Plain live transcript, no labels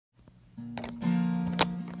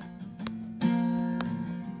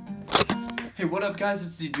Hey, what up guys,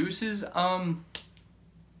 it's the Deuces.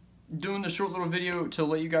 Doing the short little video to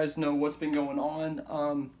let you guys know what's been going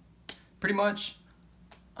on. Pretty much,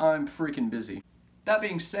 I'm freaking busy. That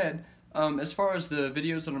being said, as far as the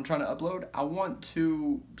videos that I'm trying to upload, I want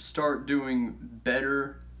to start doing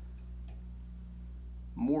better,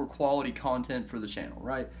 more quality content for the channel,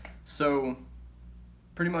 right? So,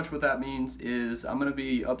 pretty much what that means is I'm going to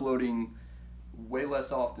be uploading way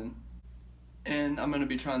less often, and I'm going to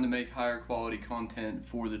be trying to make higher quality content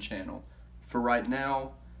for the channel. For right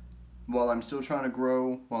now, while I'm still trying to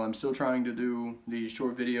grow, while I'm still trying to do these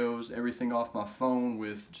short videos, everything off my phone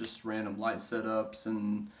with just random light setups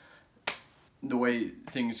and the way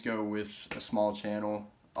things go with a small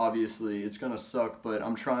channel, obviously it's going to suck, but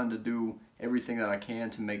I'm trying to do everything that I can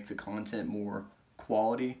to make the content more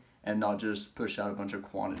quality and not just push out a bunch of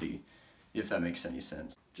quantity, if that makes any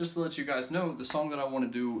sense. Just to let you guys know, the song that I want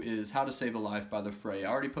to do is How to Save a Life by The Fray. I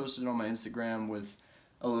already posted it on my Instagram with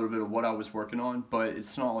a little bit of what I was working on, but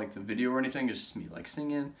it's not like the video or anything, it's just me like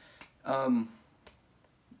singing.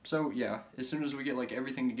 So yeah, as soon as we get like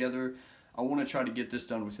everything together, I want to try to get this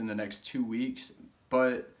done within the next 2 weeks,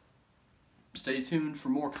 but stay tuned for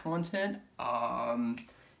more content.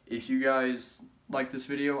 If you guys like this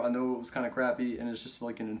video, I know it was kind of crappy and it's just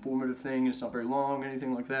like an informative thing, it's not very long,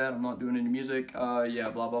 anything like that, I'm not doing any music,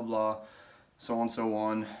 yeah, blah blah blah, so on so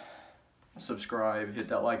on. Subscribe, hit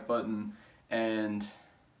that like button, and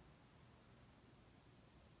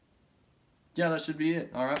yeah, that should be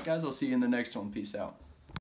it. Alright guys, I'll see you in the next one. Peace out.